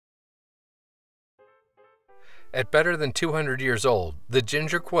At better than 200 years old, the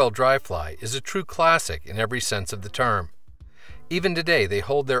Ginger Quill dry fly is a true classic in every sense of the term. Even today, they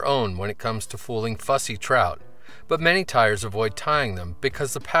hold their own when it comes to fooling fussy trout, but many tyers avoid tying them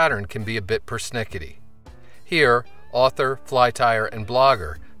because the pattern can be a bit persnickety. Here, author, fly tyer, and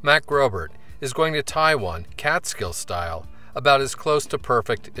blogger Matt Grobert is going to tie one, Catskill style, about as close to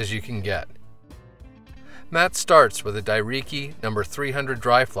perfect as you can get. Matt starts with a Dai-Riki No. 300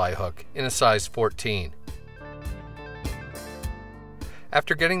 dry fly hook in a size 14.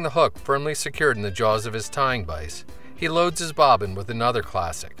 After getting the hook firmly secured in the jaws of his tying vise, he loads his bobbin with another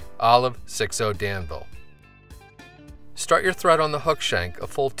classic, Olive 6/0 Danville. Start your thread on the hook shank a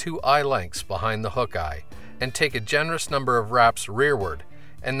full 2 eye lengths behind the hook eye and take a generous number of wraps rearward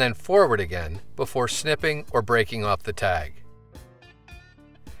and then forward again before snipping or breaking off the tag.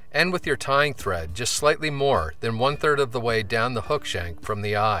 End with your tying thread just slightly more than 1/3 of the way down the hook shank from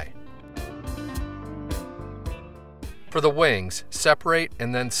the eye. For the wings, separate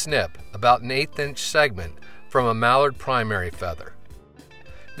and then snip about an 1/8 inch segment from a Mallard primary feather.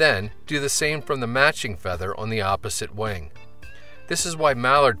 Then do the same from the matching feather on the opposite wing. This is why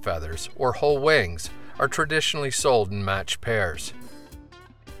Mallard feathers, or whole wings, are traditionally sold in matched pairs.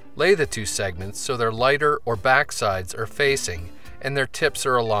 Lay the 2 segments so their lighter or back sides are facing and their tips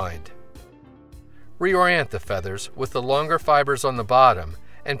are aligned. Reorient the feathers with the longer fibers on the bottom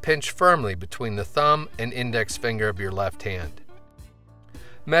and pinch firmly between the thumb and index finger of your left hand.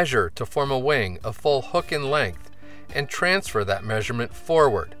 Measure to form a wing a full hook in length and transfer that measurement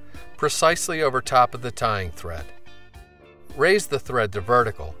forward, precisely over top of the tying thread. Raise the thread to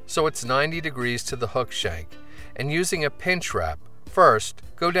vertical so it's 90 degrees to the hook shank, and using a pinch wrap, first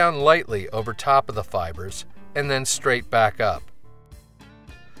go down lightly over top of the fibers and then straight back up.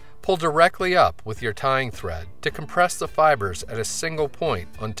 Pull directly up with your tying thread to compress the fibers at a single point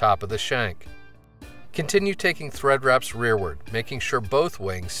on top of the shank. Continue taking thread wraps rearward, making sure both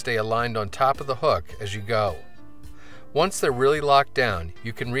wings stay aligned on top of the hook as you go. Once they're really locked down,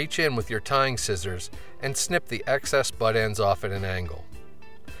 you can reach in with your tying scissors and snip the excess butt ends off at an angle.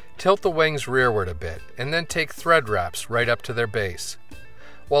 Tilt the wings rearward a bit and then take thread wraps right up to their base.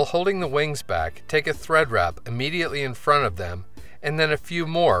 While holding the wings back, take a thread wrap immediately in front of them and then a few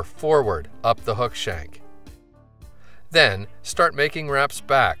more forward up the hook shank. Then start making wraps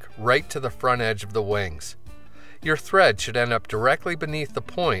back right to the front edge of the wings. Your thread should end up directly beneath the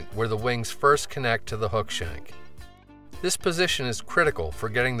point where the wings first connect to the hook shank. This position is critical for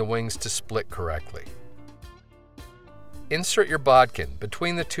getting the wings to split correctly. Insert your bodkin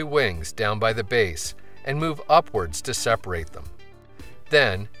between the 2 wings down by the base and move upwards to separate them.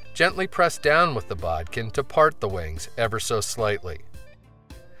 Then, gently press down with the bodkin to part the wings ever so slightly.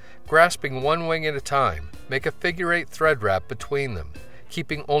 Grasping one wing at a time, make a figure-8 thread wrap between them,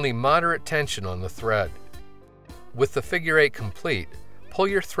 keeping only moderate tension on the thread. With the figure-8 complete, pull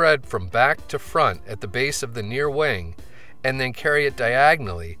your thread from back to front at the base of the near wing and then carry it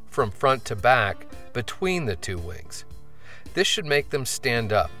diagonally from front to back between the 2 wings. This should make them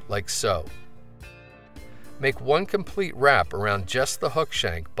stand up, like so. Make one complete wrap around just the hook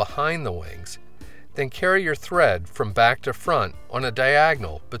shank behind the wings, then carry your thread from back to front on a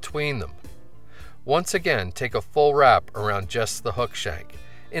diagonal between them. Once again, take a full wrap around just the hook shank,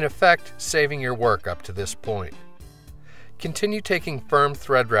 in effect saving your work up to this point. Continue taking firm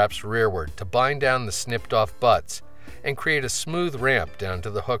thread wraps rearward to bind down the snipped off butts and create a smooth ramp down to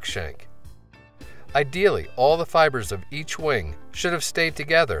the hook shank. Ideally, all the fibers of each wing should have stayed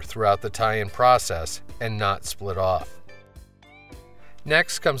together throughout the tie-in process and not split off.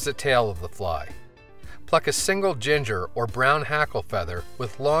 Next comes the tail of the fly. Pluck a single ginger or brown hackle feather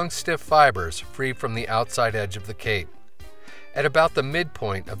with long stiff fibers free from the outside edge of the cape. At about the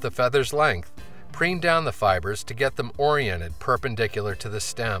midpoint of the feather's length, preen down the fibers to get them oriented perpendicular to the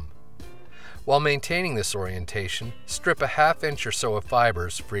stem. While maintaining this orientation, strip a 1/2 inch or so of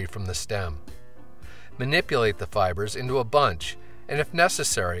fibers free from the stem. Manipulate the fibers into a bunch, and if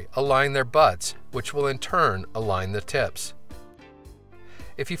necessary, align their butts, which will in turn align the tips.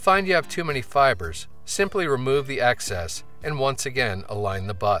 If you find you have too many fibers, simply remove the excess and once again align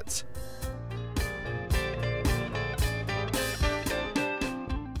the butts.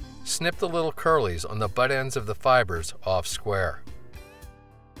 Snip the little curlies on the butt ends of the fibers off square.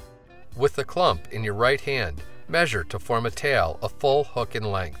 With the clump in your right hand, measure to form a tail a full hook in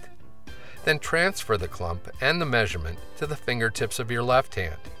length. Then transfer the clump and the measurement to the fingertips of your left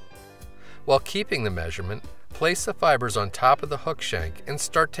hand. While keeping the measurement, place the fibers on top of the hook shank and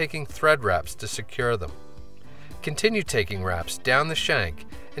start taking thread wraps to secure them. Continue taking wraps down the shank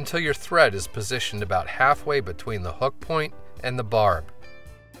until your thread is positioned about halfway between the hook point and the barb.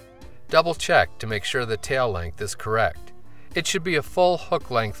 Double check to make sure the tail length is correct. It should be a full hook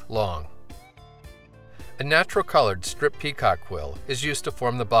length long. A natural colored strip peacock quill is used to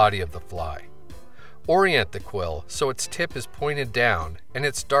form the body of the fly. Orient the quill so its tip is pointed down and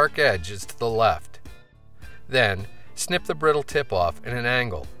its dark edge is to the left. Then, snip the brittle tip off at an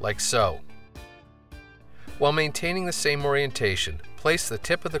angle, like so. While maintaining the same orientation, place the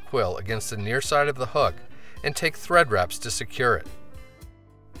tip of the quill against the near side of the hook and take thread wraps to secure it.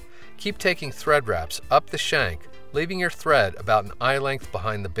 Keep taking thread wraps up the shank, leaving your thread about an eye length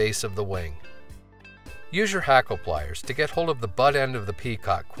behind the base of the wing. Use your hackle pliers to get hold of the butt end of the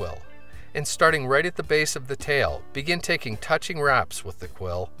peacock quill, and starting right at the base of the tail, begin taking touching wraps with the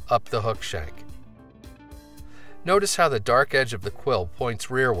quill up the hook shank. Notice how the dark edge of the quill points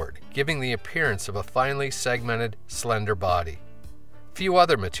rearward, giving the appearance of a finely segmented, slender body. Few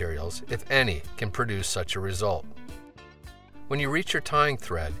other materials, if any, can produce such a result. When you reach your tying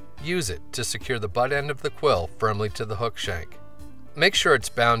thread, use it to secure the butt end of the quill firmly to the hook shank. Make sure it's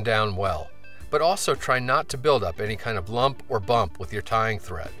bound down well, but also try not to build up any kind of lump or bump with your tying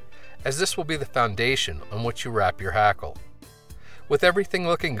thread, as this will be the foundation on which you wrap your hackle. With everything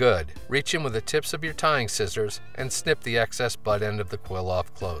looking good, reach in with the tips of your tying scissors and snip the excess butt end of the quill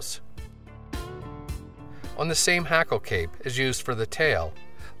off close. On the same hackle cape as used for the tail,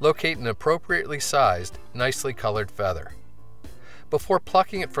 locate an appropriately sized, nicely colored feather. Before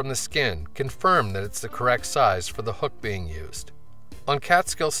plucking it from the skin, confirm that it's the correct size for the hook being used. On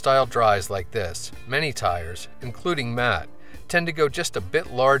Catskill style dries like this, many tyers, including Matt, tend to go just a bit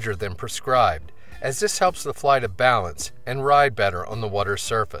larger than prescribed, as this helps the fly to balance and ride better on the water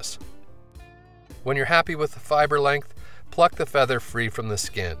surface. When you're happy with the fiber length, pluck the feather free from the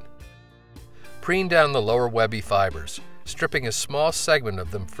skin. Preen down the lower webby fibers, stripping a small segment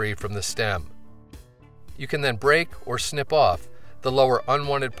of them free from the stem. You can then break or snip off the lower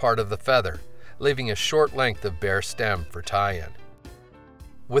unwanted part of the feather, leaving a short length of bare stem for tie-in.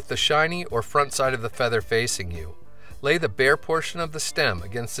 With the shiny or front side of the feather facing you, lay the bare portion of the stem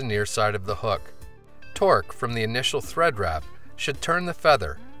against the near side of the hook. Torque from the initial thread wrap should turn the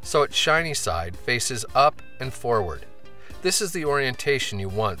feather so its shiny side faces up and forward. This is the orientation you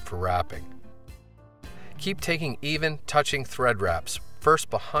want for wrapping. Keep taking even, touching thread wraps, first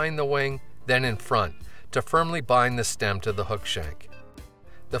behind the wing, then in front, to firmly bind the stem to the hook shank.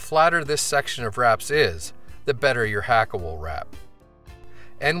 The flatter this section of wraps is, the better your hackle will wrap.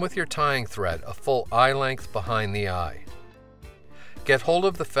 End with your tying thread a full eye length behind the eye. Get hold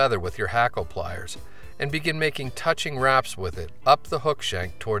of the feather with your hackle pliers and begin making touching wraps with it up the hook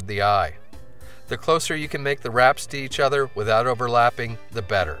shank toward the eye. The closer you can make the wraps to each other without overlapping, the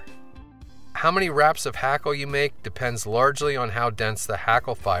better. How many wraps of hackle you make depends largely on how dense the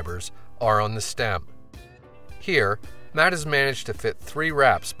hackle fibers are on the stem. Here, Matt has managed to fit 3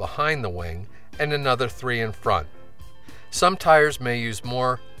 wraps behind the wing and another 3 in front. Some tyers may use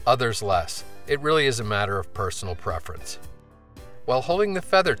more, others less. It really is a matter of personal preference. While holding the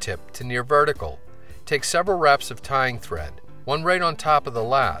feather tip to near vertical, take several wraps of tying thread, one right on top of the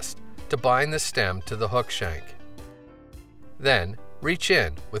last, to bind the stem to the hook shank. Then, reach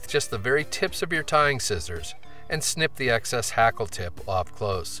in with just the very tips of your tying scissors and snip the excess hackle tip off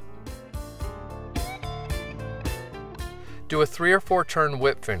close. Do a 3 or 4 turn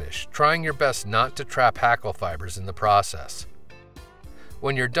whip finish, trying your best not to trap hackle fibers in the process.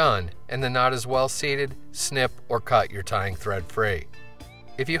 When you're done and the knot is well seated, snip or cut your tying thread free.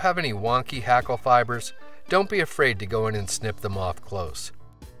 If you have any wonky hackle fibers, don't be afraid to go in and snip them off close.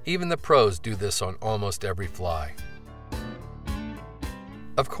 Even the pros do this on almost every fly.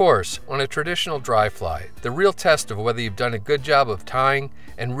 Of course, on a traditional dry fly, the real test of whether you've done a good job of tying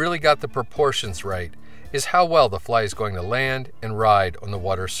and really got the proportions right is how well the fly is going to land and ride on the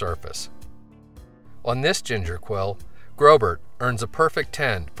water surface. On this Ginger Quill, Grobert earns a perfect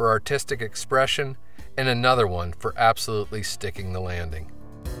 10 for artistic expression and another one for absolutely sticking the landing.